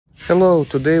Hello,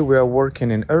 today we are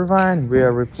working in Irvine. We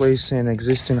are replacing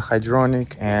existing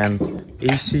hydronic and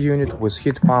AC unit with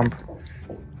heat pump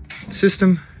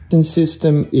system. The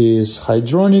system is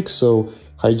hydronic, so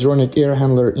hydronic air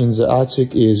handler in the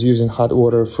attic is using hot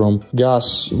water from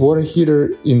gas water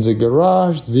heater in the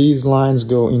garage. These lines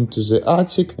go into the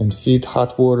attic and feed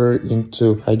hot water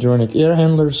into hydronic air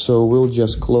handler. So we'll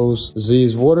just close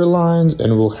these water lines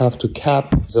and we'll have to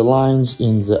cap the lines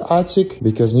in the attic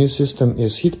because new system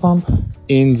is heat pump.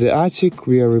 In the attic,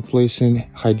 we are replacing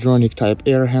hydronic type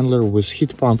air handler with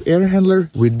heat pump air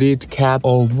handler. We did cap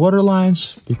old water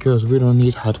lines because we don't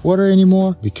need hot water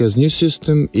anymore because new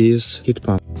system is heat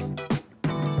pump.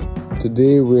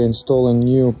 Today we're installing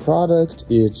new product.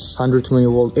 It's 120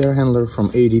 volt air handler from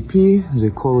ADP. They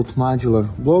call it modular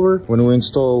blower. When we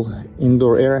install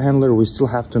indoor air handler, we still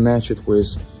have to match it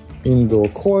with indoor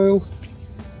coil.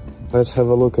 Let's have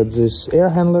a look at this air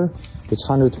handler. It's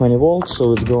 120 volts,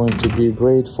 so it's going to be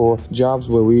great for jobs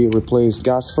where we replace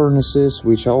gas furnaces,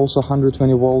 which are also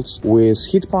 120 volts, with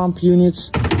heat pump units.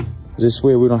 This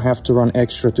way we don't have to run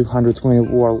extra 220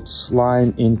 volts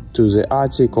line into the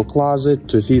attic or closet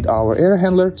to feed our air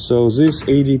handler. So this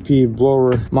ADP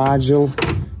blower module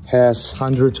has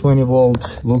 120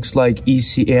 volt, looks like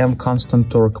ECM constant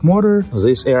torque motor.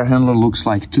 This air handler looks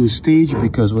like two-stage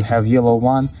because we have yellow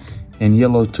 1 and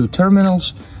yellow 2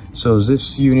 terminals. So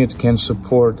this unit can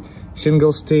support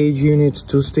single stage units,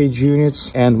 two-stage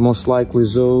units, and most likely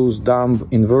those dumb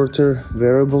inverter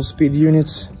variable speed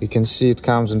units. You can see it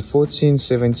comes in 14,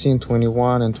 17,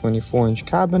 21 and 24 inch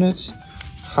cabinets.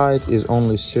 Height is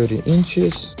only 30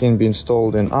 inches. Can be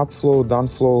installed in upflow,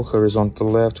 downflow, horizontal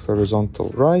left, horizontal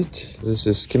right. This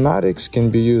is schematics, can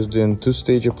be used in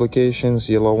two-stage applications,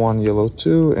 yellow 1, yellow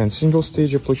 2, and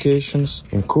single-stage applications,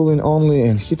 in cooling only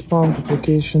and heat pump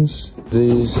applications.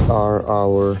 These are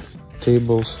our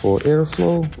tables for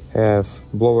airflow.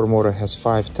 Blower motor has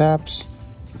 5 taps,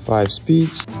 5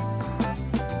 speeds.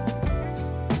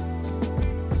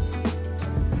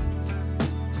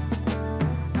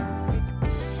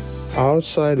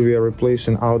 Outside, we are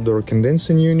replacing outdoor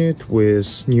condensing unit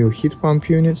with new heat pump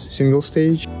units, single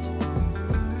stage.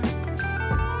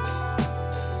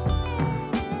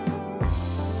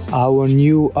 Our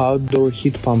new outdoor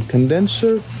heat pump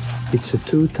condenser. It's a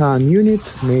 2-ton unit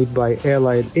made by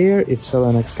Aire. It's a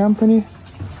Lennox company.